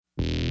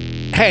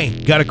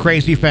Hey, got a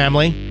crazy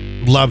family?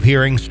 Love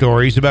hearing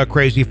stories about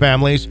crazy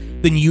families?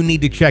 Then you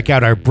need to check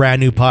out our brand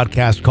new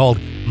podcast called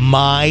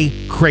My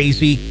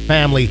Crazy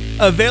Family,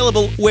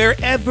 available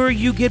wherever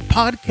you get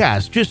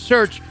podcasts. Just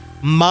search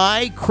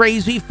My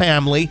Crazy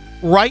Family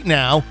right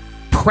now,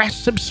 press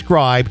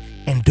subscribe,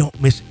 and don't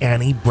miss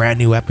any brand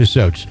new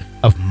episodes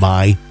of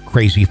My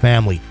Crazy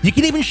Family. You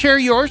can even share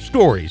your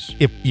stories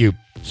if you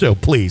so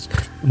please.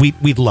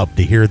 We'd love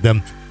to hear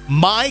them.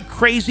 My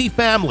Crazy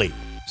Family.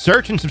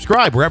 Search and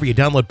subscribe wherever you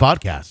download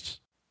podcasts.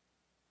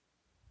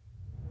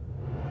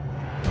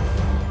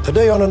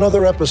 Today on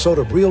another episode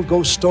of Real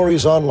Ghost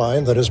Stories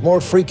Online that is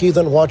more freaky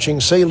than watching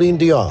Celine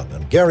Dion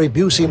and Gary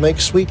Busey make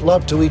sweet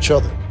love to each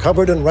other,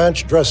 covered in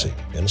ranch dressing,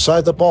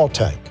 inside the ball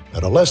tank,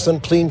 at a less than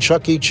clean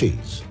Chuck E.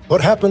 Cheese. What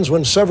happens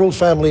when several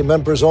family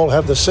members all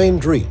have the same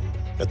dream,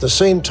 at the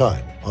same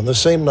time, on the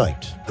same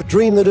night? A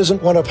dream that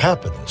isn't one of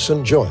happiness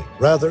and joy,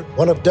 rather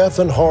one of death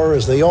and horror,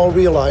 as they all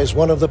realize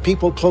one of the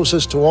people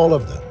closest to all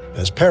of them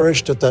has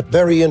perished at that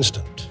very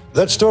instant.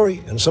 That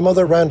story and some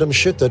other random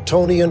shit that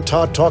Tony and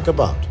Todd talk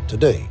about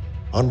today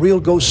on Real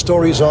Ghost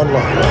Stories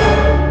Online.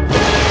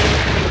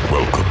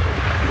 Welcome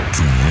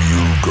to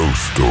Real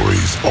Ghost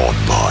Stories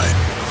Online.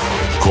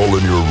 Call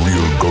in your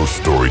real ghost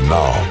story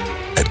now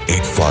at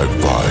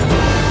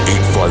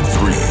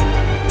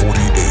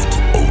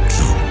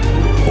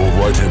 855-853-4802 or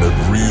write in at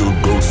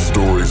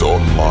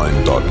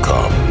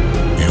realghoststoriesonline.com.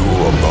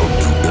 You're about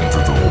to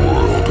enter the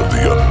world of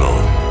the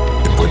unknown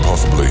and quite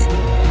possibly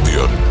the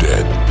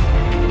undead.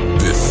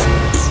 This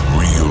is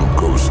Real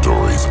Ghost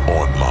Stories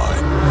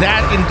Online.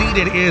 That indeed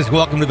it is.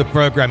 Welcome to the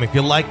program. If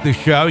you like the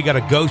show, you got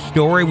a ghost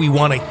story, we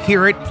want to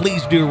hear it,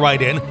 please do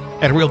write in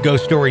at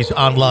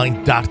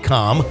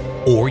realghoststoriesonline.com,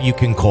 or you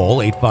can call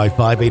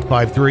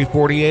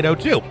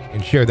 855-853-4802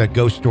 and share that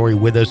ghost story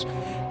with us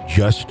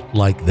just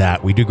like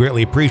that. We do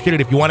greatly appreciate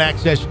it. If you want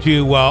access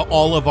to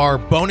all of our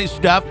bonus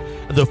stuff,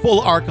 the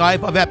full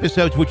archive of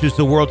episodes, which is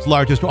the world's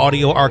largest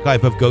audio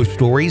archive of ghost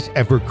stories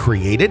ever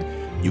created,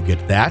 you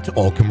get that,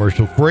 all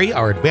commercial free,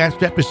 our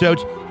advanced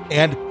episodes,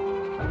 and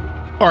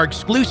our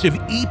exclusive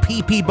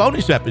EPP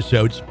bonus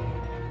episodes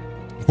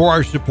for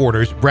our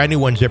supporters, brand new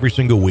ones every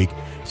single week.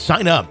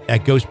 Sign up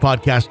at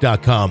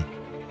ghostpodcast.com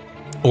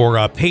or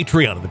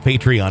Patreon, the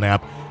Patreon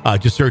app.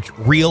 Just search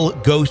Real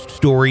Ghost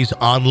Stories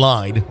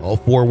Online, all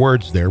four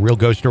words there, Real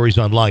Ghost Stories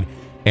Online.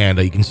 And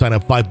you can sign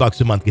up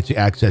 $5 a month, gets you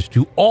access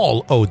to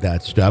all of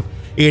that stuff.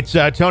 It's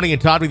Tony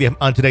and Todd with you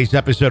on today's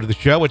episode of the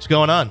show. What's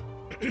going on?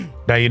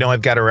 Now,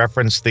 I've got to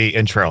reference the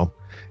intro.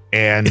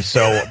 And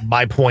so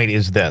my point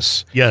is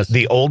this. Yes.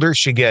 The older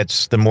she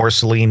gets, the more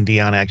Celine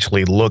Dion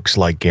actually looks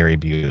like Gary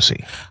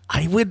Busey.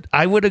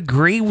 I would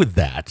agree with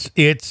that.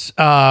 It's,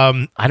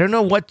 I don't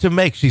know what to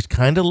make. She's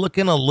kind of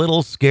looking a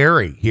little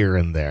scary here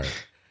and there.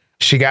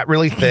 She got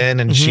really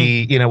thin and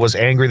she, was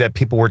angry that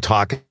people were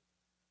talking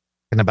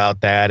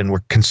about that and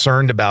were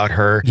concerned about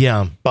her.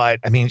 Yeah. But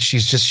I mean,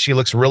 she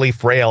looks really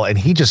frail and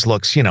he just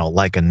looks,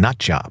 like a nut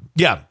job.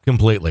 Yeah,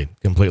 completely.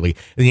 And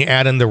you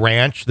add in the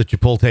ranch, the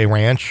Chipotle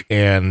ranch,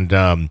 and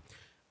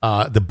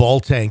the ball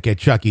tank at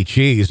Chuck E.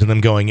 Cheese and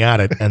them going at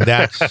it. And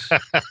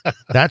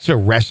that's a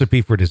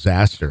recipe for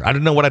disaster. I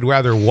don't know what I'd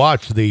rather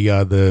watch,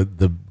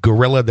 the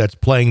gorilla that's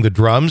playing the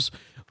drums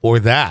or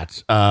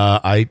that.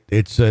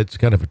 It's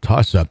kind of a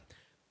toss up.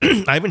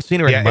 I haven't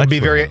seen her in much.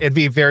 It'd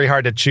be very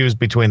hard to choose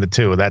between the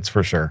two. That's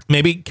for sure.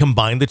 Maybe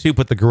combine the two,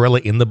 put the gorilla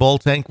in the ball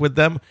tank with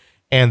them,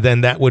 and then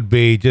that would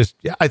be just.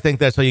 I think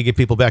that's how you get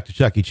people back to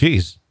Chuck E.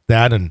 Cheese.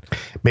 That and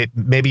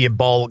maybe you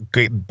ball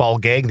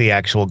gag the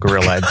actual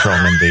gorilla and throw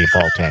him in the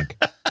ball tank.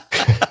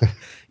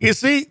 You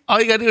see, all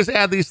you got to do is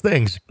add these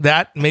things.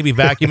 That maybe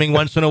vacuuming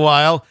once in a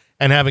while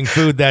and having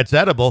food that's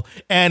edible,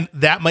 and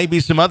that might be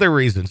some other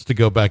reasons to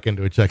go back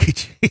into a Chuck E.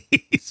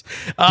 Cheese.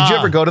 Did you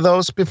ever go to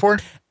those before?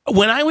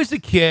 When I was a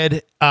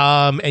kid,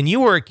 and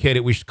you were a kid,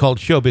 it was called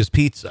Showbiz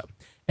Pizza.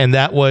 And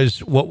that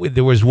was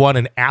there was one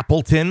in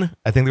Appleton.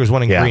 I think there was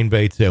one in Green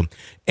Bay too.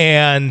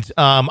 And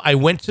I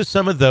went to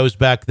some of those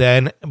back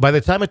then. By the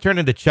time I turned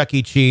into Chuck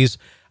E. Cheese,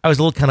 I was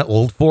a little kind of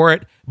old for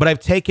it. But I've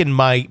taken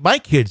my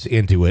kids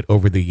into it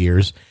over the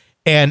years.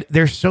 And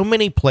there's so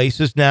many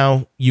places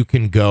now you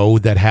can go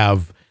that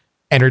have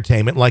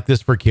entertainment like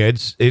this for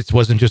kids. It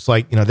wasn't just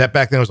like, that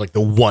back then was like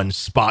the one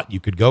spot you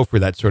could go for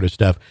that sort of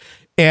stuff.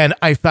 And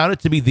I found it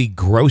to be the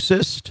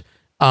grossest,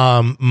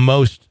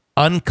 most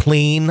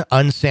unclean,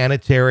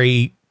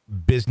 unsanitary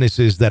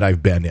businesses that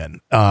I've been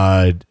in.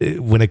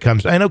 When it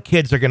comes, I know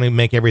kids are going to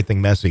make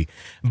everything messy,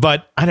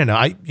 but I don't know.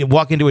 I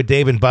walk into a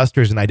Dave and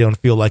Buster's and I don't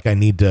feel like I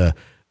need to,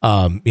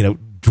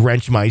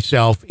 drench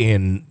myself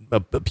in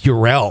a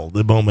Purell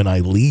the moment I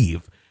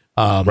leave.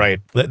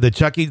 Right. The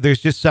Chuck E.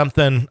 There's just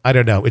something, I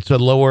don't know. It's a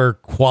lower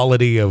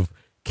quality of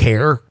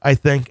care, I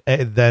think,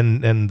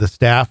 than the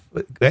staff.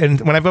 And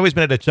when I've always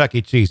been at a Chuck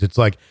E. Cheese, it's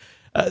like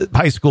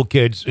high school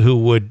kids who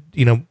would,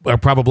 are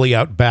probably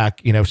out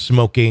back,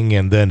 smoking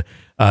and then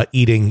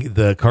eating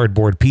the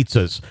cardboard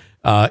pizzas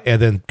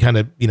and then kind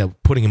of,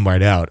 putting them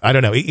right out. I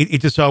don't know.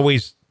 It just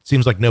always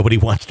seems like nobody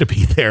wants to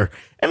be there.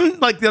 And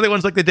like the other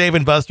ones, like the Dave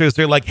and Buster's,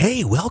 they're like,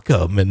 hey,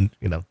 welcome. And,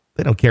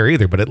 they don't care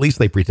either, but at least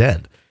they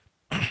pretend.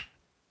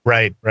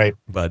 Right.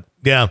 But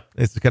yeah,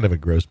 it's kind of a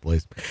gross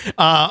place.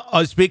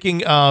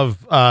 Speaking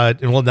of,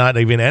 well, not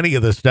even any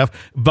of this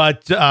stuff,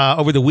 but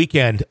over the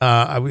weekend,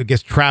 I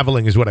guess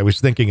traveling is what I was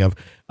thinking of,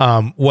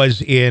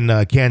 was in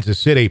Kansas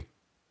City.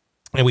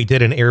 And we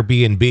did an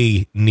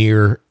Airbnb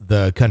near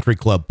the Country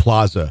Club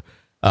Plaza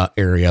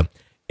area.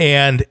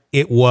 And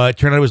turned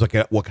out it was like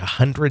a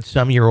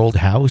 100-some-year-old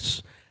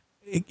house.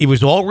 It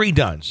was all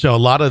redone. So a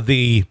lot of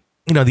the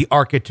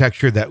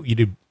architecture that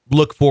you'd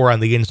look for on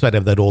the inside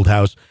of that old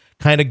house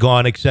kind of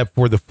gone, except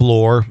for the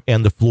floor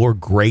and the floor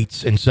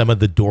grates, and some of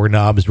the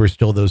doorknobs were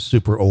still those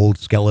super old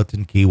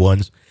skeleton key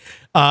ones.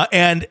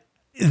 And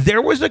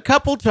there was a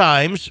couple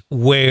times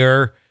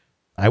where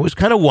I was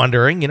kind of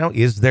wondering,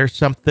 is there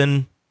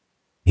something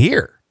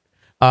here?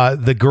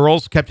 The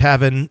girls kept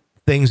having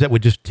things that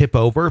would just tip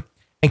over.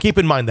 And keep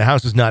in mind, the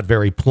house is not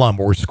very plumb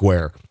or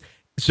square.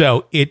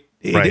 So it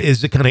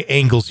is the kind of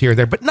angles here and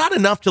there, but not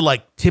enough to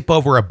like tip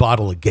over a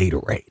bottle of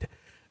Gatorade.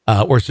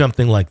 Or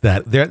something like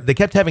that. They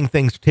kept having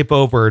things tip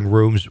over in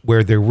rooms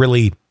where they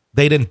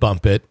didn't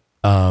bump it,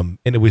 and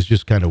it was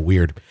just kind of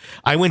weird.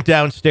 I went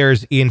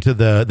downstairs into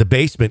the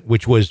basement,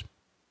 which was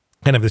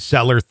kind of a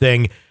cellar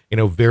thing,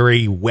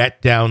 very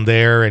wet down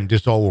there and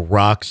just all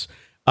rocks.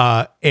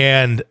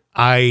 And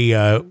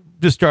I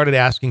just started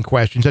asking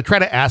questions. I try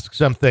to ask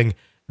something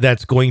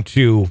that's going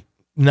to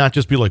not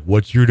just be like,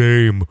 "What's your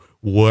name?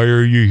 Why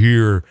are you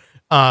here?"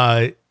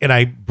 And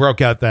I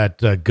broke out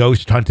that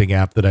ghost hunting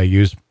app that I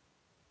use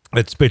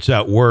that spits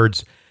out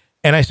words.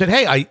 And I said,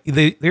 hey,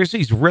 there's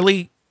these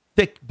really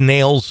thick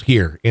nails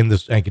here in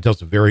this. I can tell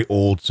it's a very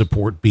old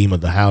support beam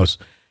of the house.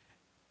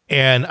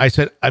 And I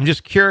said, I'm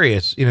just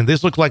curious,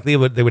 this looked like they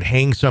would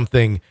hang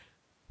something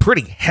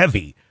pretty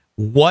heavy.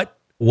 What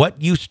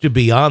used to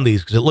be on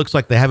these? Because it looks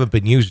like they haven't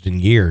been used in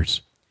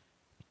years.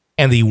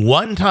 And the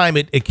one time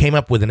it came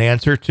up with an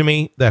answer to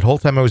me, that whole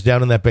time I was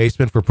down in that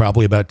basement for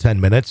probably about 10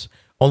 minutes,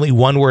 only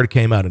one word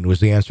came out, and it was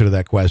the answer to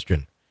that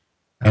question.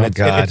 And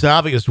it's an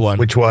obvious one.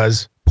 Which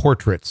was?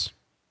 Portraits.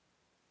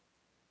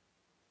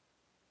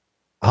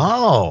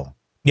 Oh.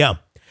 Yeah.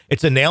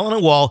 It's a nail in a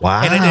wall.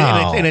 Wow.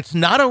 And it's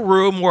not a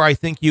room where I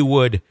think you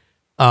would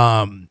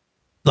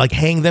like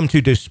hang them to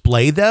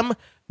display them,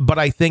 but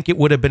I think it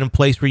would have been a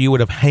place where you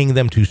would have hanged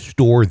them to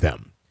store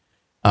them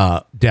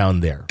down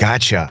there.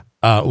 Gotcha.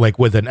 Like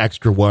with an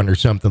extra one or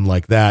something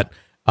like that.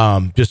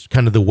 Just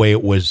kind of the way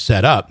it was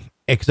set up.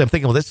 Because I'm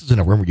thinking, well, this isn't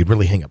a room where you'd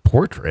really hang a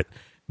portrait,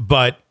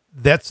 but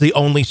that's the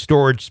only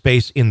storage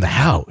space in the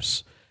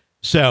house.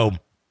 So,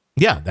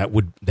 yeah, that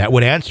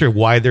would answer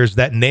why there's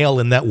that nail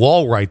in that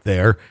wall right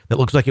there that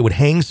looks like it would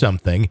hang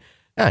something.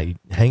 Yeah, you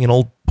hang an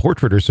old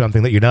portrait or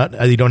something that you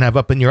don't have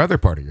up in your other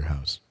part of your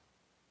house.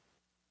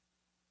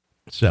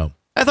 So,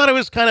 I thought it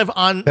was kind of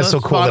on. That's so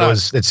cool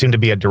that it seemed to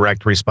be a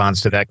direct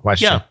response to that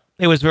question. Yeah,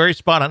 it was very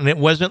spot on, and it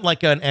wasn't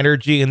like an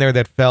energy in there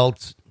that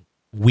felt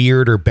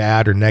weird or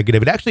bad or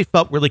negative. It actually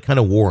felt really kind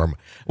of warm.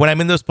 When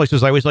I'm in those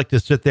places, I always like to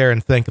sit there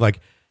and think like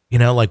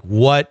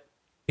what,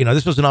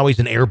 this wasn't always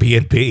an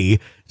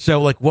Airbnb.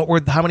 So like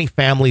how many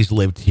families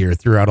lived here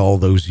throughout all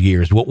those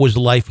years? What was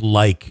life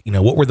like?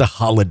 What were the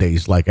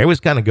holidays like? I always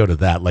kind of go to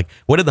that. Like,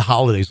 what did the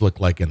holidays look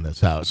like in this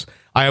house?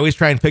 I always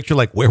try and picture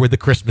like, where would the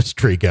Christmas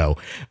tree go?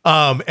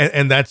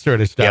 And that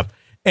sort of stuff. Yep.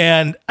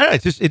 And I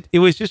don't know, it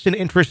was just an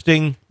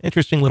interesting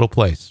little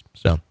place.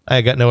 So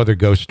I got no other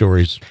ghost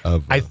stories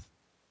of,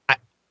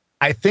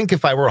 I think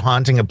if I were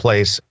haunting a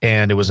place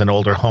and it was an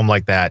older home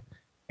like that,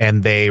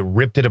 and they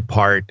ripped it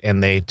apart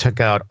and they took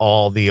out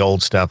all the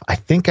old stuff, I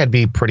think I'd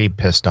be pretty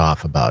pissed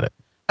off about it.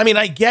 I mean,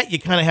 I get you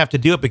kind of have to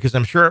do it because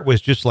I'm sure it was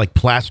just like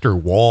plaster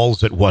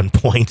walls at one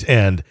point,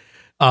 and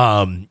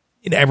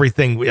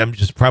everything. I'm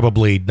just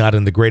probably not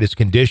in the greatest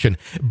condition.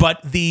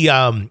 But the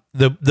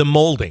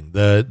molding,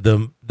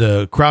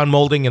 the crown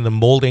molding, and the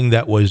molding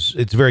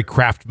it's very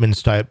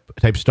craftsman's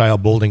type style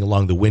molding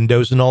along the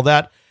windows and all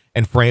that,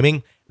 and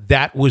framing,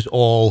 that was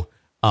all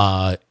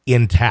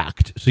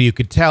intact. So you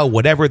could tell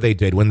whatever they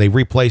did when they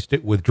replaced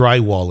it with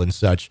drywall and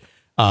such,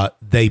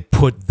 they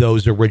put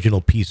those original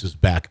pieces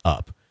back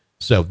up.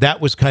 So that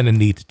was kind of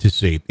neat to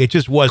see. It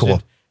just wasn't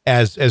cool.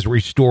 as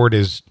restored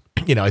as,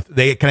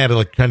 they kind of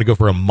had to kind of go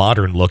for a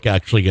modern look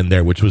actually in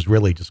there, which was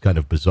really just kind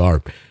of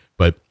bizarre,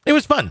 but it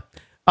was fun.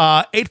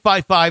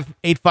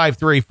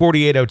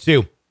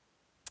 855-853-4802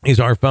 is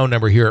our phone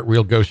number here at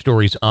Real Ghost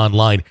Stories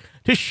Online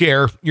to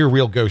share your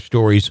real ghost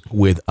stories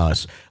with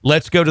us.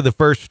 Let's go to the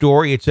first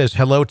story. It says,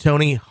 hello,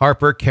 Tony,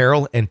 Harper,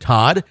 Carol, and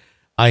Todd.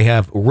 I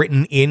have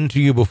written in to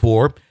you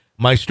before.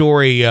 My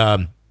story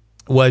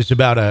was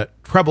about a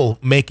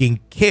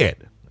troublemaking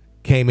kid.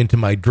 Came into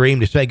my dream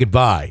to say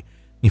goodbye.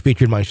 You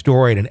featured my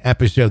story in an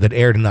episode that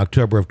aired in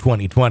October of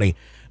 2020.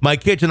 My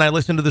kids and I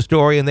listened to the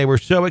story, and they were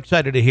so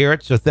excited to hear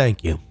it, so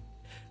thank you.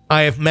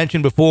 I have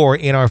mentioned before,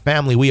 in our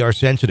family, we are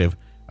sensitive.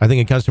 I think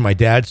it comes from my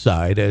dad's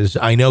side, as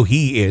I know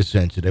he is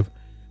sensitive.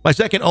 My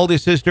second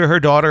oldest sister,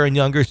 her daughter, and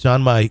younger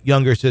son, my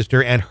younger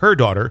sister, and her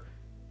daughter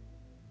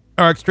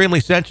are extremely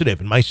sensitive,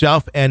 and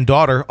myself and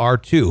daughter are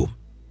too.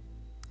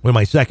 When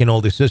my second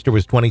oldest sister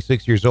was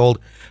 26 years old,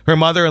 her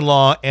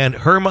mother-in-law and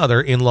her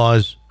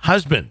mother-in-law's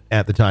husband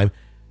at the time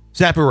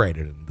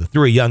separated, and the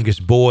three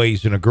youngest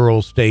boys and a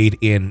girl stayed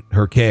in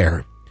her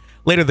care.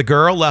 Later, the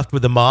girl left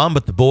with the mom,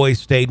 but the boys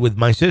stayed with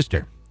my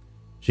sister.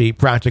 She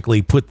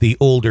practically put the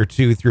older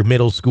two through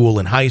middle school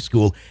and high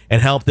school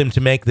and helped them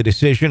to make the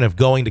decision of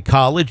going to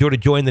college or to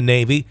join the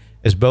Navy,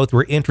 as both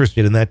were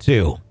interested in that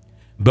too.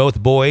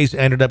 Both boys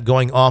ended up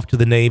going off to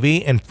the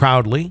Navy and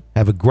proudly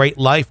have a great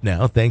life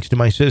now thanks to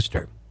my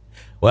sister.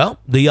 Well,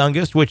 the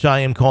youngest, which I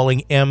am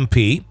calling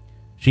MP,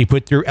 she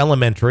put through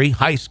elementary,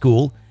 high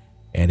school,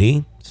 and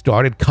he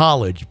started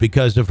college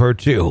because of her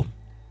too.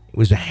 It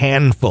was a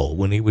handful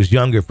when he was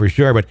younger for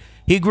sure, but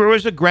he grew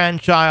as a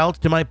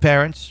grandchild to my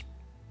parents,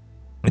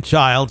 a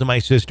child to my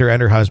sister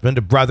and her husband,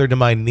 a brother to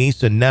my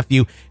niece and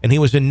nephew, and he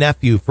was a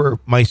nephew for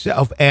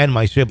myself and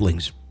my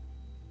siblings.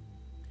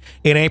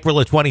 In April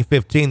of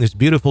 2015, this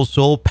beautiful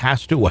soul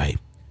passed away.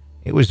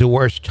 It was the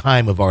worst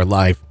time of our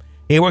life.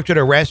 He worked at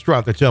a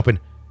restaurant that's open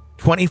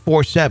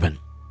 24/7.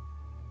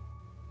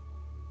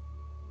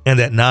 And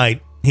that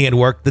night, he had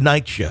worked the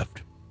night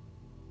shift.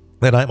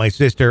 That night, my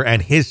sister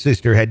and his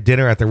sister had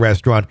dinner at the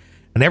restaurant,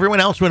 and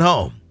everyone else went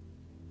home.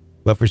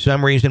 But for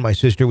some reason, my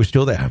sister was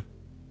still there.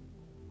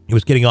 He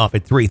was getting off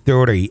at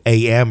 3:30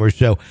 a.m. or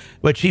so,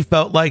 but she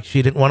felt like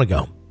she didn't want to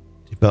go.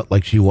 She felt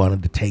like she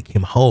wanted to take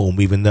him home,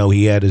 even though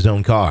he had his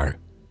own car.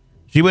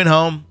 She went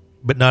home,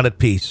 but not at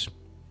peace.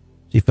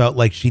 She felt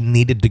like she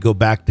needed to go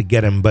back to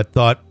get him, but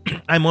thought,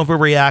 I'm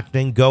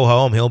overreacting, go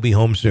home, he'll be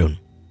home soon.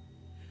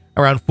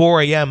 Around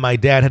 4 a.m., my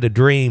dad had a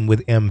dream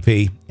with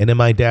MP, and in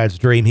my dad's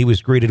dream, he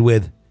was greeted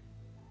with,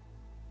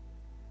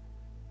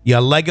 Ya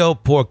Lego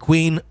por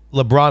Queen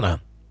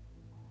Labrana.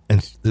 And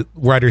the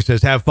writer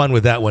says, have fun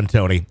with that one,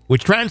 Tony,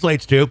 which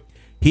translates to,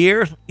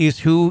 here is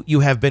who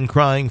you have been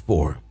crying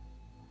for.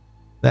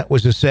 That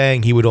was a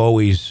saying he would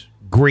always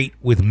greet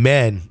with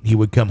men he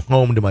would come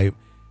home to my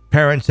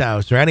parents'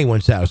 house or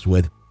anyone's house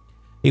with.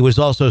 He was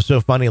also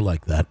so funny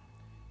like that.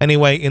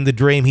 Anyway, in the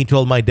dream, he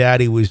told my dad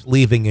he was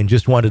leaving and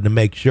just wanted to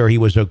make sure he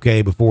was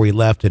okay before he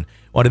left and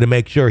wanted to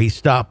make sure he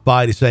stopped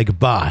by to say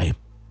goodbye.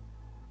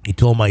 He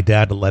told my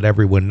dad to let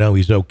everyone know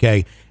he's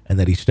okay and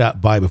that he stopped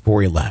by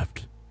before he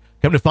left.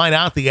 Come to find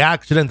out, the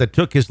accident that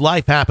took his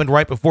life happened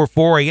right before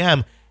 4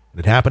 a.m. and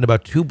it happened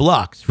about 2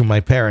 blocks from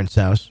my parents'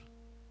 house.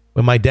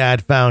 When my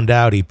dad found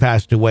out he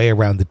passed away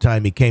around the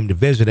time he came to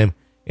visit him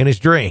in his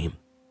dream,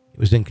 he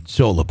was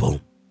inconsolable.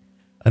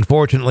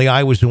 Unfortunately,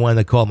 I was the one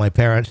that called my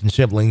parents and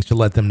siblings to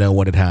let them know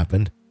what had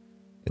happened.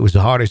 It was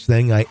the hardest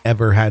thing I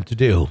ever had to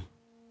do.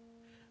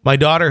 My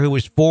daughter, who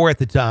was 4 at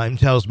the time,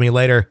 tells me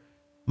later,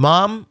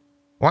 Mom,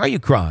 why are you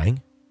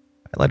crying?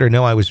 I let her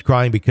know I was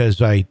crying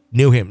because I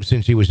knew him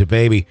since he was a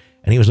baby,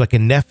 and he was like a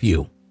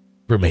nephew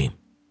for me.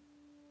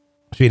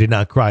 She did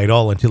not cry at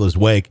all until his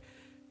wake.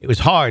 It was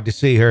hard to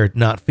see her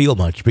not feel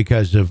much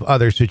because of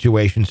other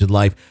situations in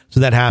life, so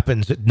that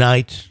happens at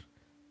night.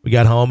 We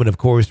got home, and of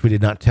course, we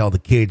did not tell the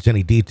kids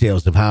any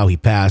details of how he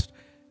passed.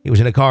 He was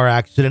in a car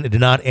accident. It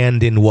did not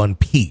end in one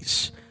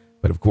piece.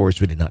 But of course,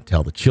 we did not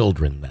tell the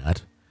children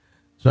that.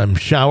 So I'm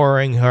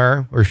showering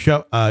her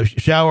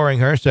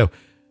so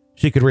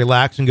she could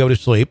relax and go to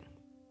sleep.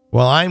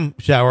 While I'm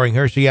showering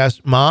her, she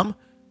asks, Mom,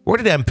 where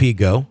did MP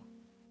go?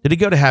 Did he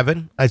go to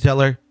heaven? I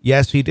tell her,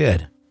 yes, he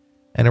did.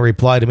 And her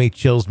reply to me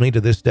chills me to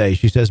this day.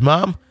 She says,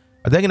 Mom,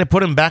 are they going to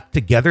put him back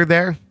together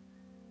there?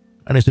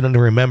 I just don't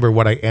remember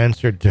what I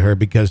answered to her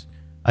because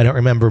I don't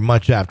remember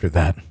much after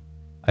that.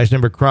 I just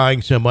remember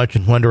crying so much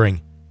and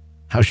wondering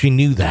how she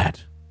knew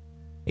that.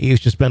 He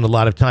used to spend a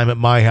lot of time at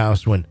my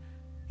house when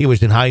he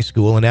was in high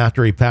school, and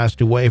after he passed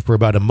away for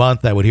about a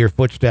month, I would hear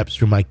footsteps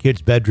from my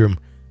kid's bedroom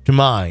to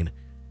mine.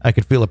 I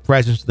could feel a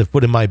presence at the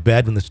foot of my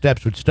bed when the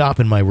steps would stop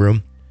in my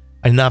room.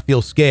 I did not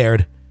feel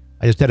scared.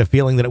 I just had a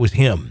feeling that it was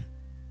him.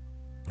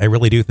 I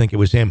really do think it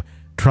was him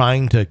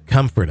trying to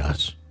comfort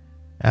us.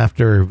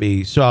 After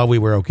he saw we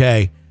were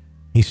okay,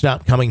 he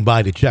stopped coming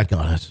by to check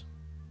on us.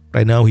 But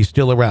I know he's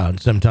still around,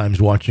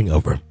 sometimes watching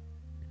over.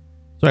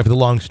 Sorry for the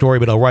long story,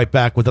 but I'll write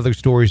back with other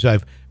stories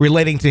I've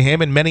relating to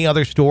him and many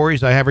other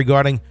stories I have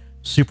regarding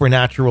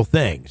supernatural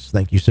things.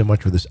 Thank you so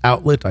much for this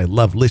outlet. I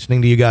love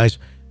listening to you guys.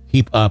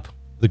 Keep up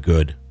the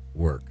good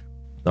work.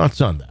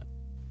 Thoughts on that?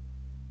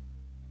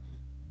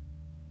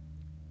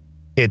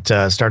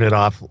 It started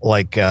off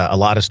like a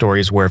lot of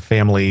stories where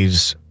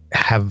families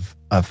have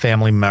a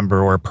family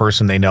member or a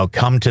person they know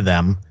come to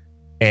them,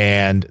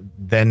 and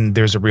then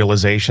there's a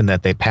realization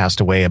that they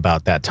passed away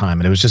about that time.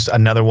 And it was just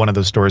another one of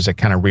those stories that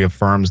kind of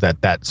reaffirms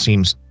that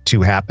seems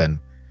to happen.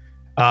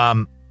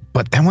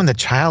 But then when the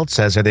child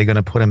says, are they going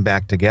to put him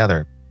back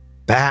together?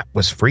 That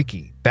was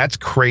freaky. That's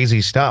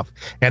crazy stuff.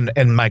 And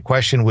my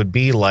question would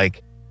be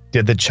like,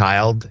 did the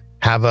child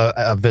have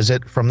a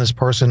visit from this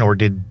person, or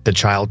did the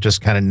child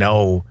just kind of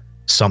know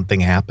something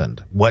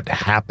happened? What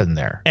happened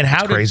there? And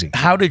how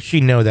did she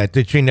know that?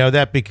 Did she know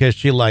that because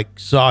she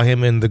saw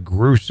him in the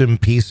gruesome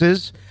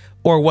pieces?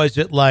 Or was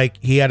it like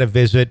he had a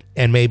visit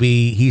and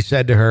maybe he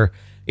said to her,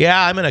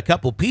 yeah, I'm in a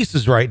couple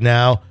pieces right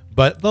now,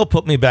 but they'll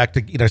put me back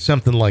to,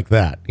 something like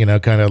that,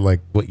 kind of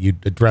like what you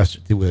address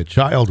it to a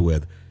child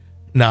with,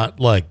 not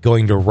like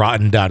going to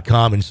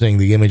rotten.com and seeing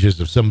the images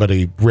of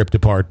somebody ripped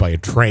apart by a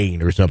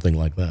train or something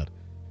like that.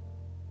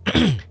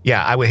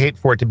 Yeah, I would hate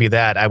for it to be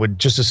that. I would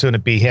just as soon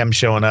it be him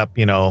showing up,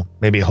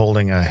 maybe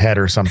holding a head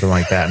or something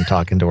like that and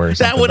talking to her. Or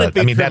That wouldn't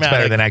be that's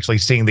better than actually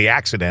seeing the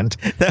accident.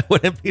 That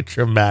wouldn't be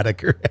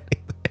traumatic or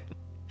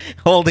anything.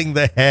 Holding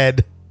the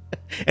head,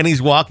 and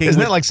he's walking.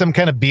 Isn't that like some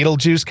kind of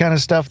Beetlejuice kind of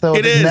stuff, though?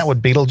 Isn't that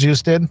what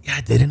Beetlejuice did?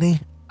 Yeah, didn't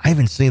he? I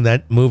haven't seen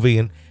that movie,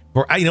 it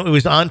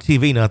was on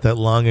TV not that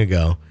long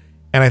ago,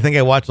 and I think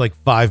I watched like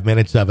 5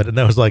 minutes of it, and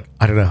I was like,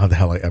 I don't know how the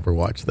hell I ever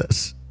watched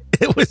this.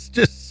 It was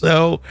just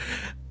so...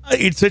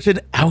 It's such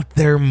an out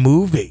there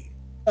movie.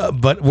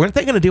 But weren't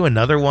they going to do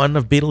another one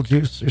of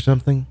Beetlejuice or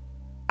something?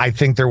 I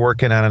think they're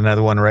working on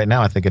another one right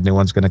now. I think a new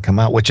one's going to come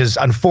out, which is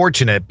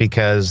unfortunate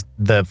because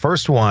the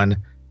first one,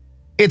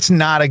 it's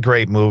not a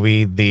great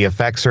movie. The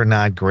effects are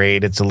not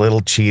great. It's a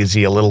little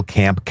cheesy, a little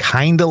camp,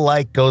 kind of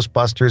like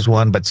Ghostbusters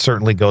 1, but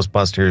certainly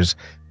Ghostbusters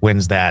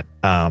wins that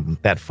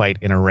fight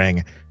in a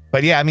ring.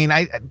 But yeah, I mean,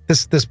 I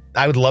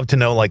would love to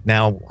know, like,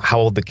 now how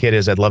old the kid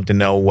is. I'd love to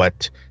know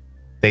what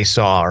they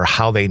saw or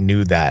how they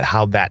knew that,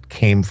 how that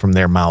came from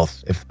their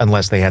mouth,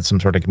 unless they had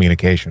some sort of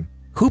communication.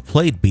 Who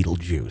played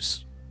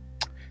Beetlejuice?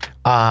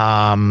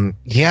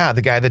 Yeah,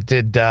 the guy that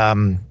did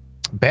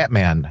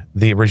Batman,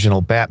 the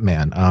original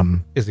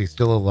Batman. Is he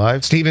still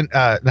alive?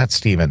 Not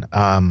Steven.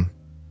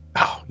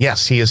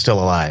 Yes, he is still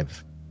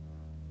alive.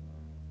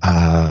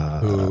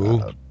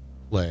 Who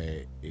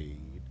played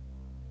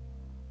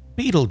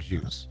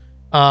Beetlejuice?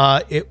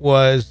 It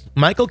was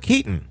Michael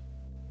Keaton.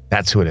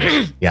 That's who it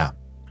is. Yeah.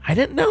 I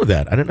didn't know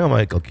that. I didn't know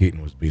Michael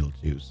Keaton was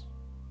Beetlejuice.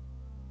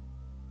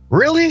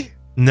 Really?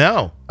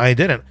 No, I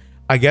didn't.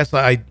 I guess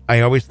I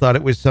always thought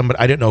it was somebody.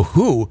 I didn't know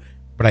who,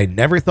 but I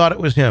never thought it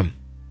was him.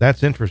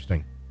 That's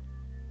interesting.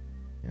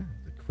 Yeah,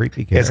 the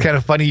creepy character. It's kind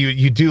of funny.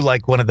 You do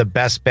like one of the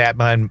best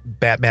Batman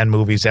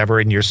movies ever,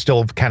 and you're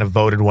still kind of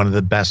voted one of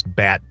the best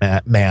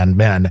Batman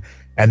men.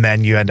 And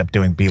then you end up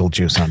doing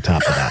Beetlejuice on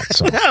top of that.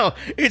 So. No,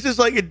 it's just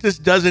like, it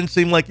just doesn't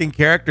seem like in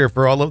character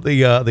for all of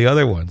the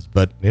other ones,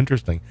 but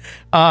interesting.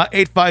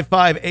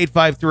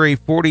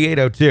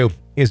 855-853-4802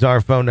 is our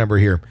phone number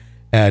here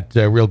at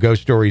Real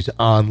Ghost Stories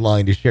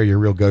Online to share your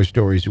real ghost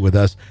stories with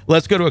us.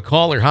 Let's go to a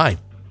caller. Hi.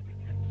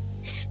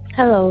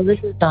 Hello, this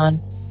is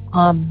Dawn.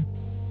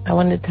 I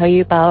wanted to tell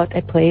you about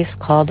a place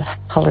called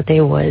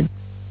Holiday Woods.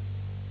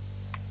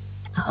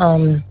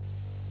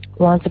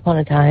 Once upon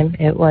a time,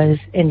 it was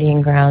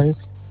Indian grounds.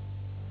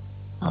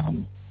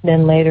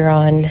 Then later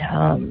on,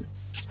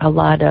 a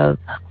lot of,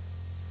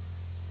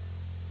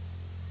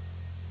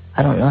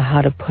 I don't know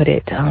how to put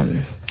it,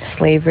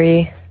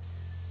 slavery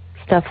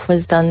stuff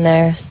was done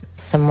there,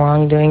 some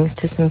wrongdoings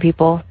to some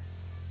people.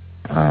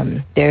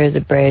 There is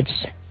a bridge,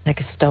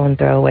 like a stone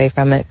throw away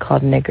from it,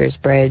 called Nigger's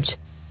Bridge,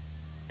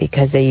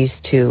 because they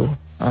used to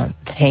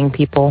hang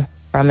people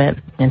from it,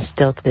 and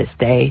still to this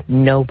day,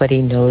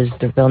 nobody knows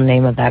the real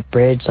name of that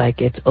bridge.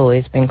 Like, it's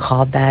always been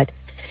called that.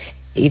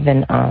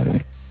 Even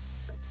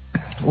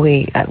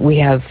we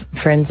have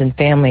friends and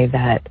family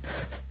that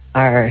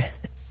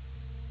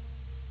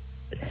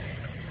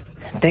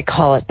they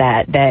call it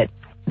that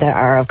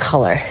are of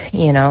color,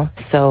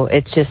 So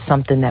it's just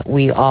something that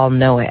we all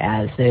know it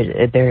as.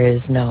 There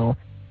is no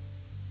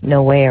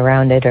way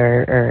around it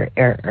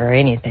or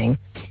anything.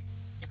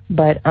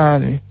 But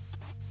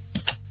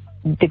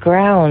the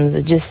grounds,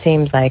 it just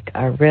seems like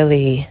are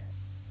really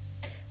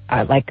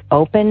like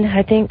open,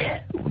 I think,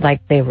 like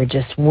they were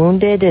just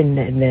wounded, and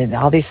then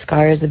all these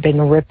scars have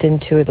been ripped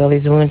into it, all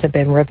these wounds have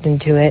been ripped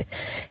into it,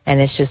 and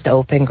it's just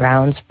open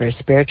grounds for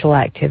spiritual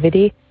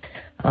activity.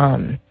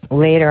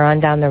 Later on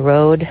down the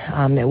road,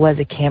 it was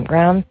a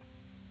campground,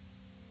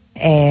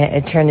 and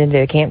it turned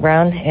into a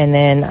campground, and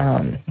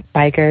then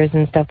bikers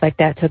and stuff like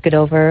that took it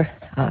over.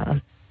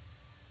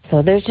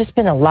 So there's just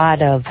been a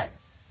lot of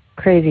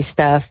crazy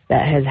stuff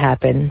that has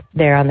happened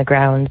there on the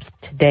grounds.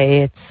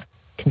 Today it's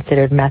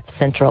considered meth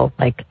central.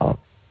 Like,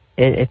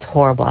 it's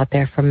horrible out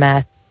there for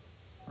meth.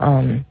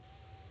 But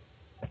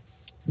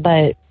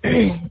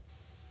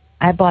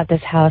I bought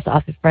this house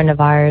off a friend of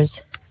ours,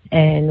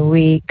 and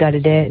we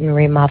gutted it and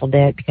remodeled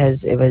it because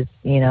it was,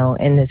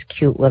 in this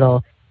cute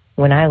little,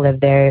 when I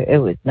lived there, it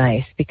was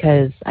nice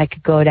because I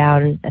could go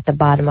down at the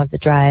bottom of the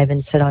drive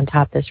and sit on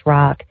top of this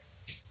rock,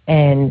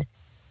 and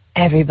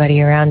everybody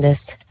around us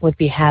would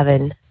be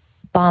having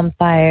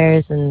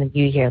bonfires, and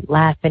you hear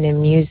laughing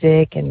and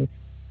music, and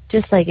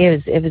just like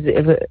it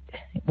was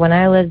when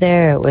I lived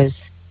there, it was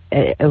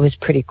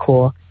pretty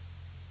cool.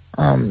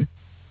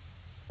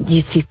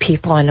 You see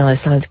people, I know it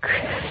sounds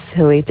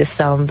silly to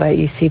some, but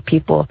you see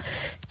people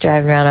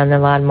driving around on their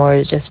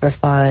lawnmowers just for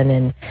fun,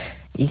 and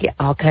you get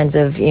all kinds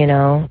of,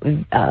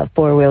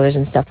 four-wheelers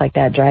and stuff like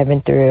that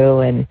driving through,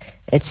 and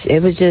it's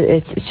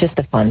just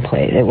a fun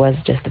place. It was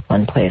just a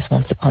fun place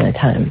once upon a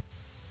time.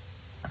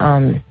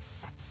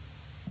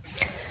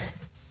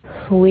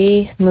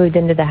 We moved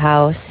into the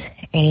house,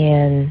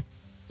 and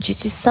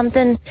just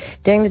something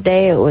during the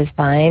day it was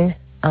fine.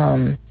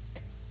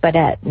 but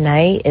at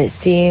night it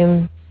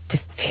seemed to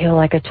feel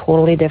like a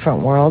totally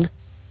different world.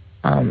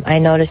 I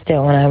noticed it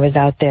when I was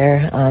out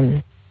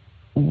there,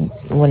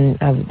 when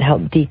I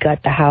helped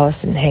degut the house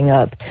and hang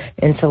up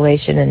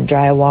insulation and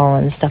drywall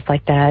and stuff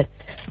like that.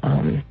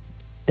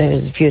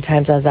 There's a few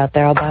times I was out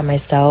there all by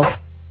myself,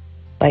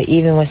 but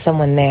even with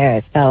someone there,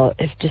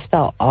 it just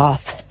felt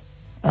off.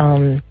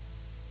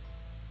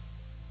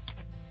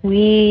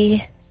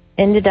 We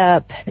ended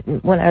up,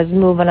 when I was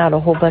moving out a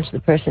whole bunch of the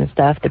person's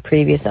stuff, the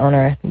previous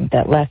owner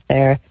that left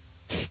there,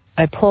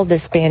 I pulled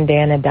this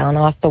bandana down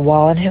off the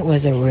wall, and it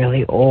was a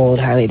really old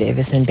Harley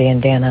Davidson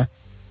bandana.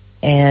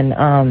 And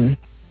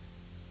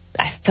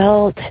I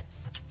felt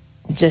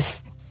just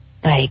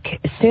like,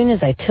 as soon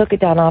as I took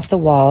it down off the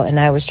wall, and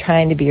I was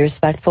trying to be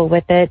respectful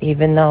with it,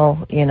 even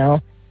though, you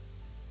know,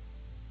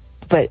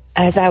 but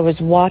as I was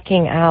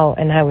walking out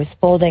and I was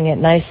folding it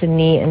nice and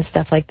neat and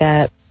stuff like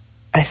that,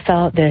 I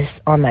felt this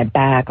on my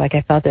back. Like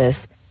I felt this,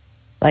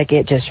 like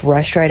it just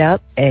rushed right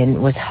up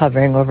and was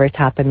hovering over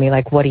top of me.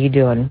 Like, what are you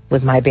doing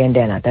with my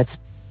bandana? That's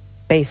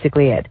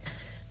basically it.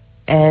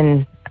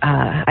 And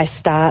I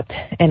stopped,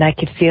 and I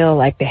could feel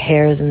like the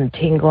hairs and the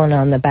tingling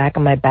on the back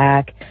of my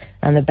back,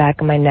 on the back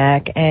of my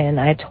neck. And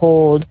I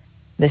told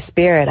the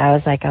spirit, I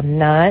was like, I'm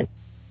not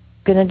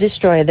going to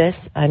destroy this.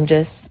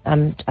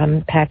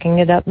 I'm packing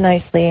it up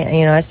nicely. And,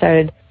 you know, I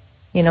started,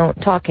 you know,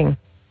 talking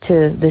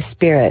to the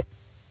spirit.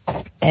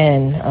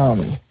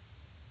 And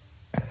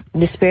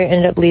the spirit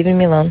ended up leaving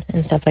me alone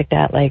and stuff like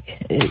that.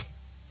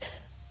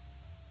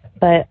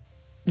 But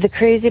the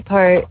crazy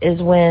part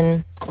is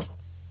when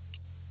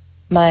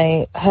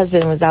my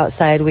husband was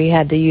outside, we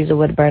had to use a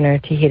wood burner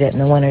to heat it in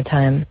the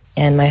wintertime.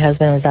 And my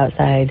husband was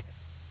outside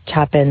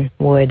chopping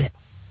wood.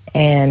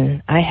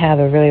 And I have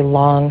a really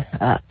long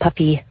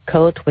puffy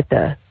coat with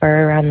the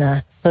fur around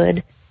the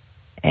hood.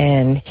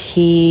 And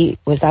he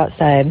was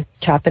outside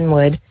chopping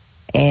wood.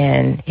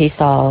 And he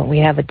saw, we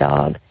have a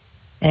dog,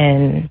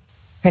 and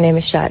her name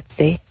is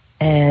Shotzi,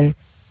 and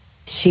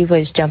she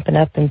was jumping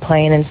up and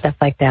playing and stuff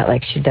like that,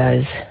 like she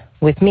does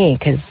with me,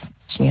 because,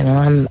 you know,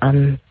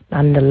 I'm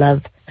the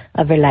love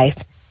of her life.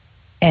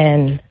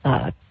 And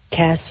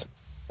Cass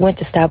went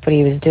to stop what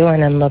he was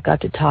doing and look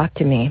up to talk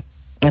to me,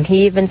 and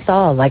he even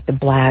saw, like, the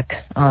black,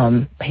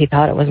 he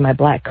thought it was my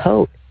black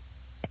coat,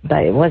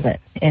 but it wasn't.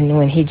 And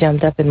when he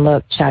jumped up and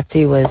looked,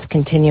 Shotzi was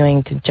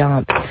continuing to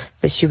jump,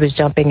 but she was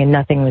jumping and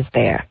nothing was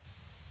there.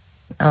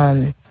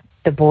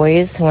 The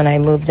boys, when I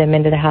moved them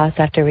into the house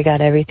after we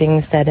got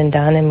everything said and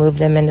done and moved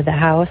them into the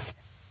house,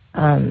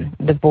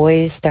 the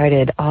boys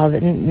started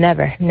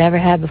never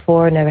had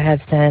before, never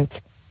had since,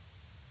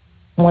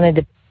 wanted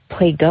to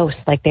play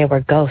ghosts like they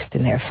were ghosts,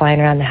 and they were flying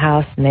around the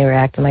house and they were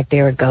acting like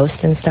they were ghosts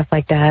and stuff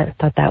like that. I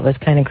thought that was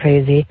kind of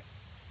crazy.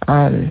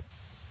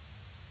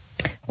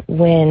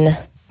 When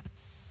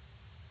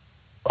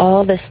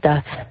all this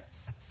stuff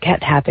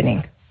kept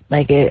happening,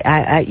 like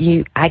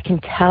I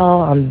can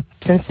tell, I'm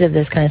sensitive to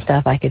this kind of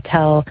stuff. I could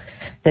tell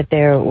that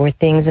there were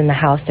things in the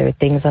house, there were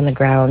things on the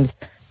grounds.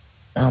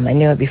 I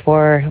knew it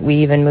before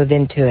we even moved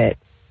into it.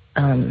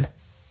 I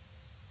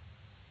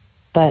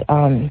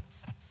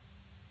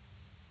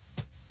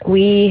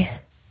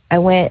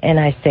went and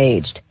I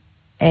saged,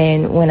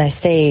 and when I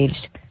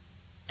saged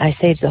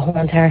the whole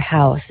entire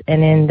house.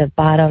 And in the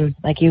bottom,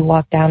 like you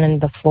walk down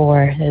into the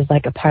floor, there's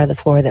like a part of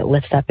the floor that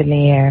lifts up in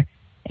the air,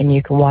 and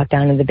you can walk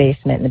down to the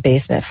basement, and the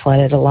basement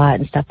flooded a lot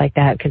and stuff like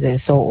that because it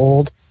was so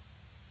old.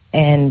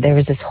 And there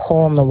was this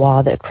hole in the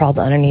wall that crawled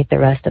underneath the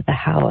rest of the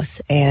house,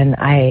 and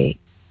I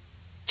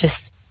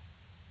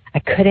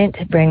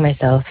couldn't bring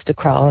myself to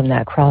crawl in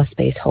that crawl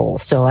space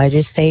hole. So I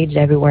just saged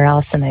everywhere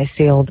else, and I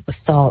sealed with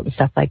salt and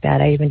stuff like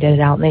that. I even did it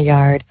out in the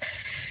yard.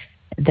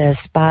 The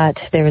spot,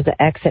 there was an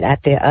exit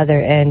at the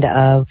other end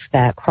of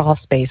that crawl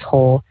space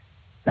hole.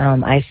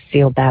 I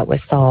sealed that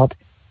with salt,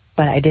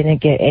 but I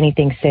didn't get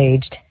anything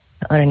saged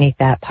underneath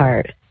that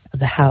part of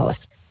the house.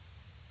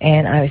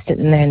 And I was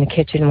sitting there in the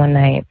kitchen one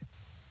night,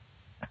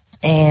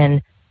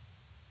 and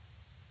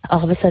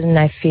all of a sudden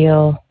I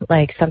feel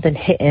like something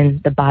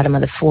hitting the bottom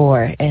of the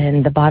floor,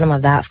 and the bottom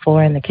of that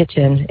floor in the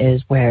kitchen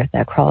is where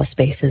that crawl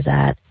space is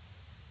at.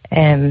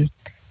 And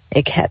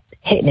it kept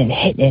hitting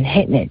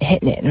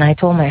it. And I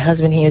told my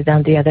husband, he was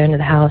down at the other end of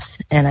the house,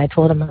 and I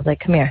told him, I was like,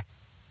 come here.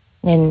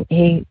 And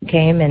he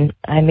came, and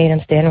I made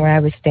him stand where I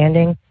was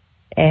standing,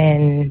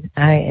 and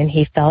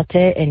he felt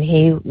it, and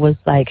he was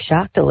like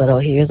shocked a little.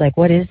 He was like,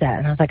 what is that?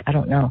 And I was like, I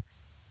don't know.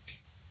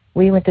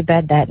 We went to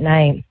bed that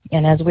night,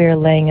 and as we were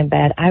laying in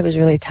bed, I was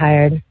really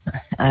tired.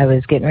 I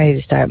was getting ready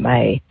to start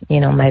my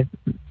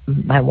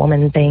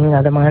woman thing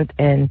of the month,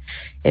 and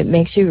it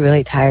makes you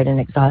really tired and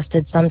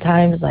exhausted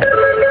sometimes, like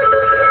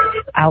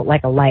out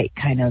like a light,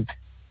 kind of,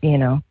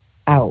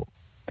 out.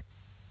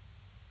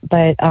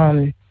 But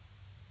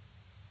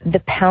the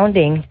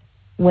pounding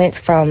went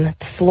from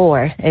the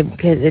floor,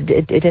 because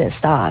it didn't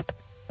stop.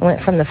 It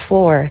went from the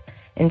floor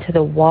into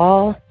the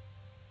wall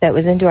that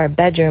was into our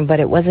bedroom, but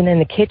it wasn't in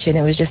the kitchen.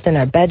 It was just in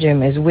our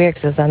bedroom. It was weird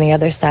because it was on the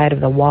other side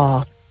of the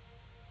wall.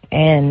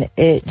 and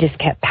it just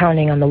kept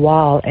pounding on the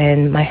wall.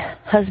 And my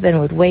husband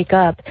would wake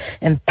up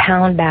and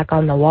pound back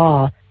on the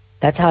wall.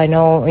 That's how I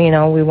know,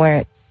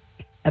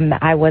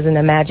 I wasn't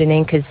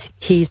imagining, because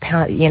he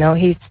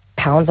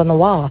pounds on the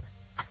wall.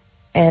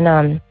 And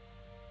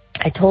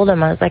I told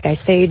him, I was like, I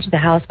saged the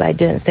house, but I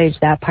didn't sage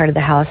that part of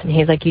the house. And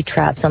he's like, you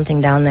trapped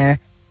something down there.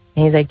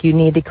 And he's like, you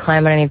need to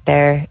climb underneath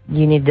there.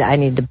 I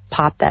need to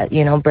pop that,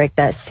 break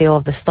that seal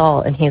of the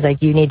salt. And he's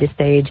like, you need to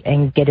sage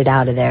and get it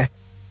out of there.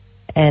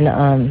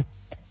 And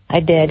I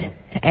did.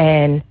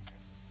 And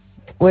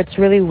what's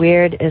really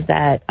weird is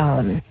that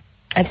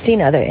I've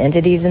seen other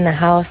entities in the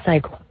house.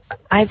 Like,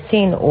 I've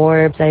seen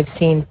orbs. I've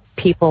seen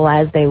people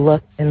as they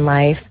look in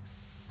life,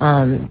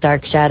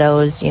 dark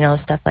shadows,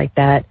 stuff like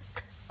that.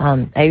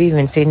 I've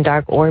even seen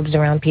dark orbs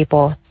around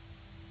people.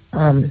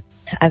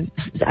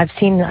 I've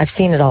seen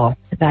it all.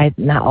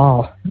 Not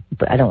all,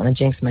 but I don't want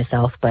to jinx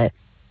myself. But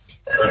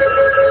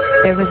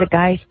there was a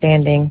guy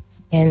standing,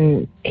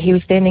 and he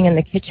was standing in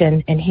the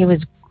kitchen, and he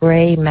was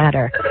gray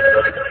matter.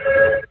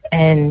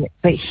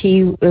 But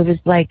it was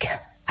like,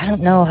 I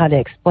don't know how to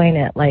explain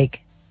it. Like,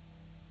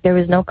 there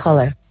was no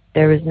color,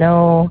 there was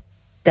no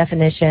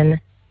definition.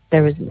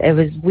 It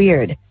was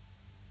weird.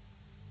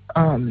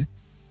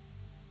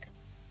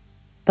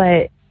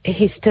 But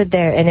he stood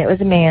there, and it was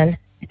a man.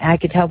 I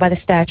could tell by the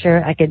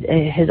stature.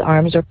 His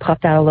arms were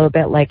puffed out a little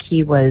bit, like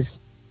he was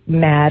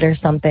mad or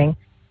something.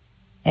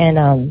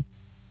 And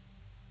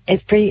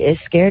it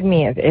scared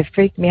me. It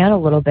freaked me out a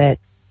little bit.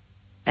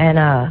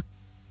 And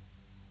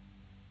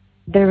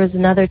there was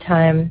another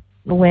time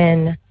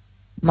when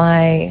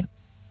I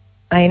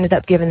ended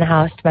up giving the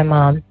house to my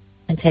mom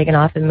and taking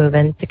off and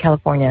moving to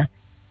California.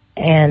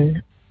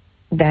 And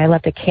I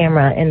left a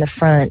camera in the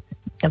front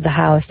of the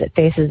house that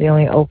faces the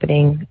only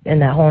opening in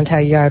that whole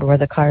entire yard where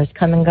the cars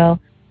come and go.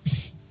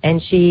 And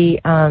she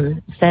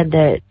said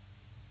that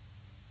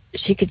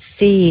she could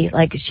see,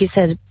 like, she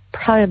said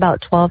probably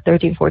about 12,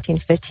 13,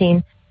 14,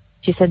 15.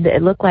 She said that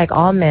it looked like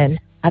all men,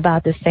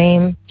 about the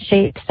same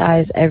shape,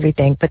 size,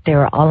 everything, but they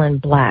were all in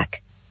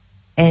black.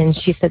 And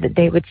she said that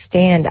they would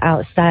stand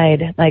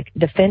outside, like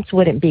the fence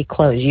wouldn't be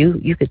closed.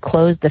 You could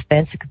close the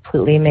fence and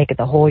completely make it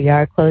the whole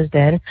yard closed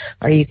in,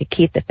 or you could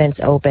keep the fence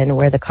open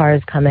where the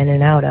cars come in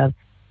and out of.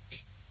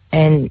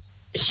 And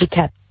she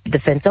kept the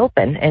fence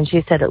open, and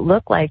she said it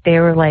looked like they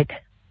were like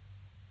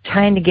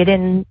trying to get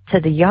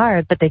into the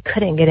yard, but they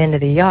couldn't get into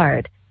the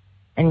yard.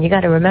 And you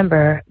got to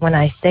remember, when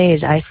I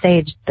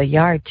saged the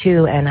yard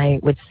too, and I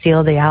would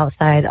seal the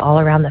outside all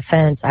around the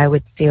fence. I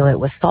would seal it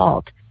with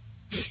salt.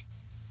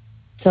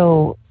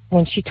 So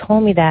when she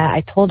told me that,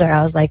 I told her,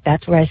 I was like,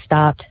 that's where I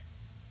stopped,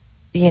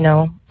 doing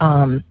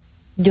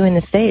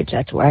the sage.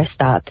 That's where I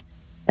stopped.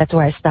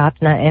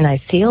 And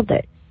I sealed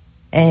it.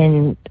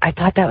 And I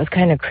thought that was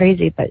kind of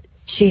crazy, but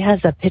she has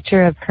a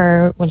picture of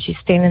her when she's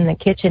standing in the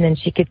kitchen, and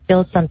she could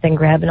feel something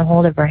grabbing a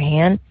hold of her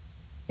hand.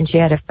 And she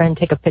had a friend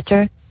take a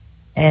picture,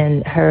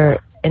 and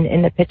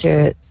in the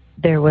picture,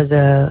 there was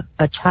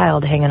a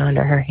child hanging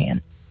onto her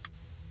hand.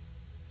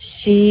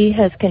 She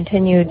has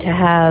continued to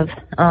have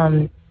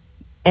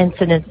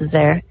incidences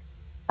there.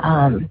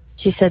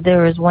 She said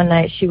there was one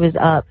night she was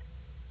up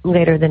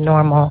later than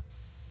normal,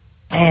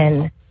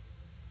 and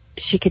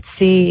she could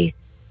see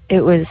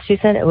she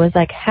said it was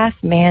like half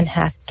man,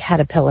 half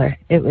caterpillar.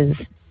 It was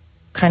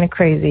kind of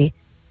crazy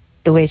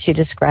the way she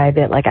described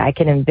it. Like, I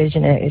can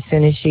envision it as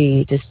soon as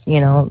she just,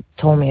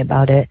 told me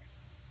about it.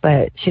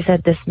 But she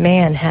said this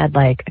man had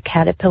like a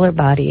caterpillar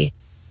body,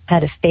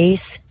 had a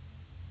face,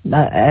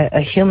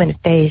 a human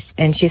face,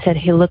 and she said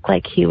he looked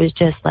like he was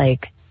just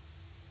like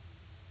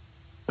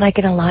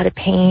in a lot of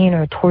pain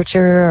or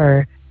torture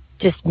or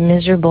just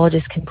miserable,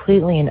 just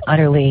completely and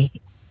utterly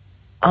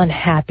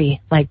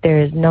unhappy. Like,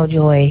 there is no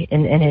joy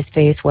in his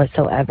face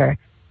whatsoever,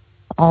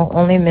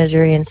 only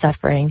misery and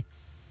suffering.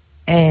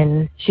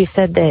 And she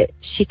said that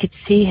she could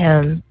see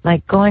him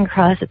like going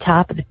across the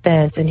top of the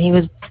fence, and he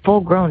was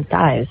full grown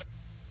size,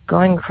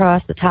 going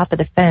across the top of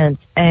the fence,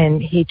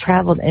 and he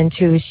traveled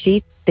into,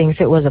 she thinks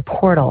it was a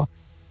portal.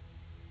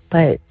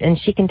 And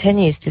she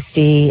continues to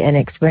see and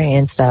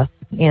experience stuff,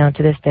 to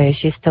this day.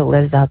 She still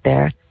lives out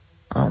there.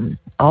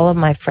 All of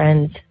my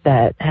friends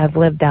that have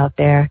lived out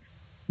there,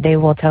 they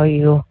will tell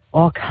you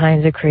all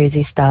kinds of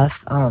crazy stuff.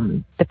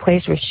 The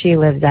place where she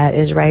lives at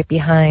is right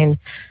behind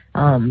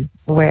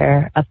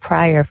where a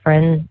prior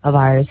friend of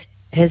ours,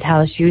 his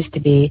house used to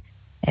be.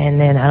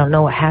 And then I don't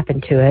know what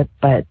happened to it,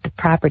 but the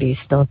property is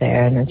still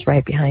there, and it's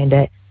right behind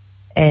it.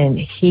 And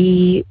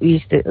he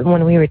used to,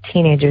 when we were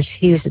teenagers,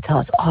 he used to tell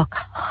us all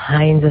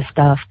kinds of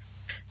stuff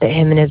that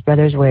him and his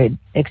brothers would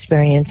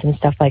experience and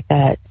stuff like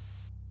that.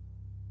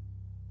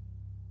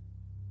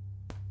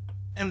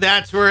 And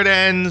that's where it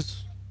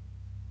ends.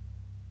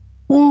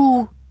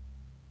 Woo.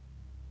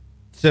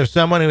 So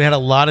someone who had a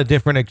lot of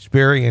different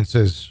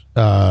experiences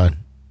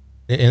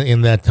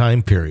in that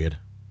time period.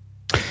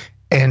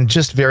 And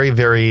just very,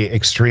 very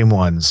extreme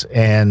ones.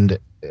 And,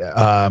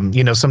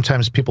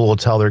 sometimes people will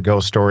tell their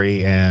ghost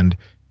story and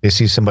they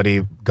see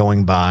somebody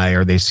going by,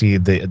 or they see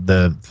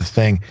the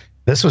thing.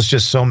 This was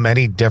just so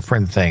many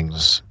different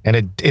things. And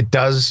it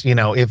does,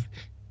 if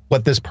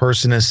what this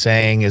person is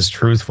saying is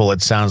truthful,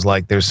 it sounds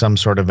like there's some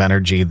sort of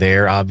energy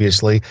there,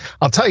 obviously.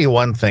 I'll tell you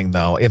one thing,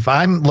 though. If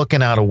I'm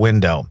looking out a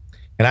window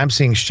and I'm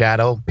seeing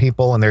shadow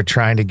people and they're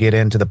trying to get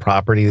into the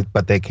property,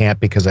 but they can't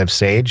because I've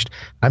saged,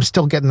 I'm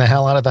still getting the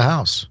hell out of the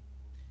house.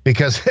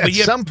 Because at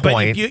some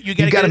point, you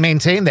got to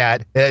maintain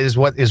that, is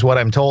what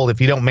I'm told.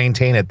 If you don't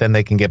maintain it, then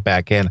they can get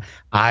back in.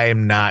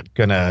 I'm not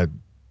going to,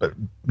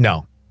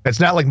 no. It's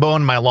not like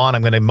mowing my lawn.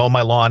 I'm going to mow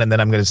my lawn and then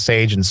I'm going to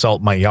sage and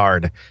salt my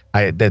yard.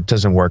 That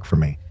doesn't work for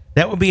me.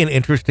 That would be an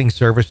interesting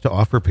service to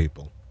offer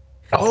people.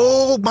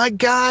 Oh, my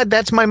God.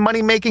 That's my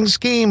money-making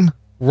scheme.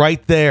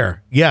 Right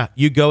there. Yeah,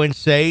 you go and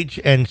sage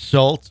and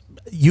salt.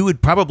 You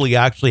would probably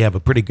actually have a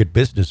pretty good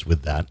business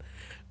with that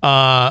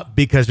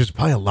because there's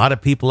probably a lot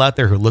of people out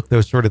there who look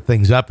those sort of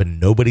things up and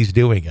nobody's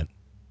doing it.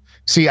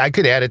 See, I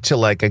could add it to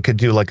I could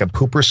do like a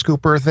pooper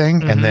scooper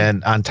thing. And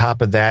then on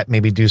top of that,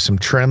 maybe do some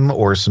trim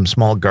or some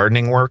small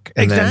gardening work.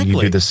 And then you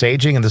do the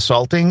saging and the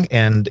salting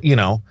and,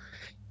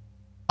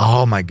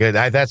 oh my good.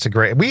 That's a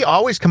great, we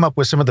always come up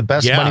with some of the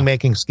best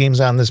money-making schemes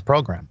on this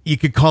program. You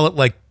could call it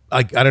like,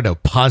 I don't know,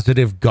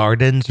 positive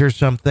gardens or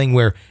something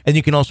and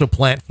you can also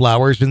plant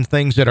flowers and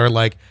things that are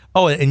like,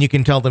 and you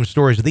can tell them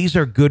stories. These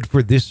are good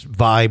for this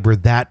vibe or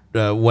that,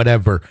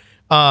 whatever.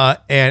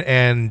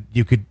 And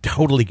you could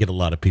totally get a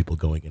lot of people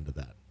going into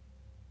that.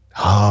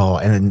 Oh,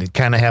 and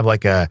kind of have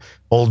like a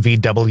old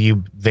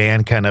VW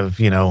van kind of,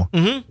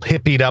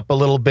 hippied up a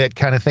little bit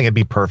kind of thing. It'd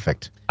be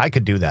perfect. I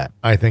could do that.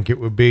 I think it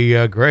would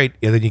be great.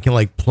 And then you can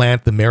like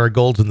plant the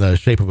marigolds in the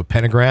shape of a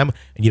pentagram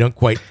and you don't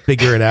quite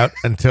figure it out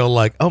until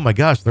like, oh my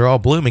gosh, they're all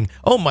blooming.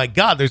 Oh my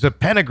God, there's a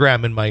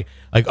pentagram in my,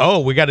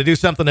 we got to do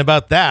something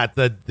about that.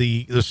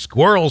 The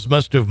squirrels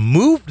must have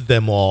moved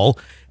them all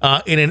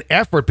in an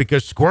effort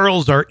because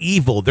squirrels are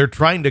evil. They're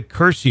trying to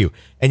curse you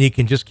and you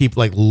can just keep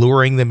like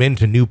luring them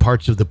into new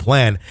parts of the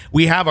plan.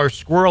 We have our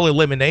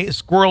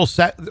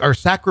our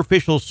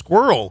sacrificial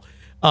squirrel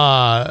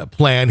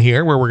plan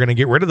here where we're going to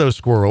get rid of those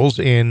squirrels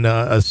in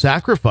a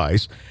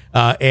sacrifice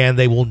and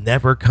they will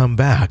never come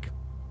back.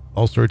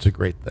 All sorts of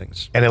great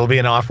things. And it'll be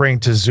an offering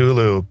to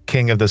Zulu,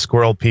 king of the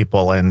squirrel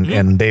people,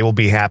 and they will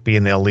be happy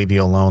and they'll leave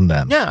you alone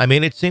then. Yeah, I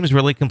mean, it seems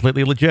really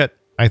completely legit.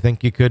 I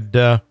think you could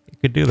do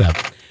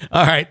that.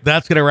 All right,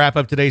 that's going to wrap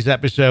up today's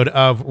episode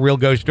of Real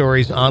Ghost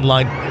Stories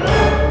Online.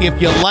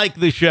 If you like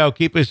the show,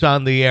 keep us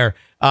on the air.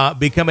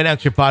 Become an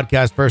extra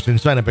podcast person.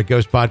 Sign up at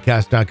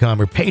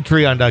ghostpodcast.com or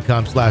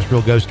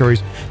patreon.com/Real Ghost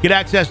Stories. Get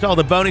access to all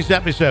the bonus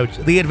episodes,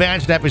 the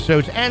advanced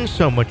episodes, and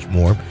so much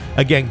more.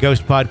 Again,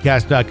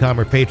 ghostpodcast.com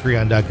or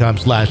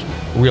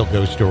patreon.com/Real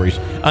Ghost Stories.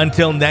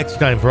 Until next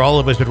time, for all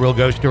of us at Real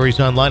Ghost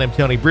Stories Online, I'm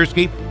Tony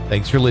Bruschi.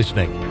 Thanks for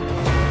listening.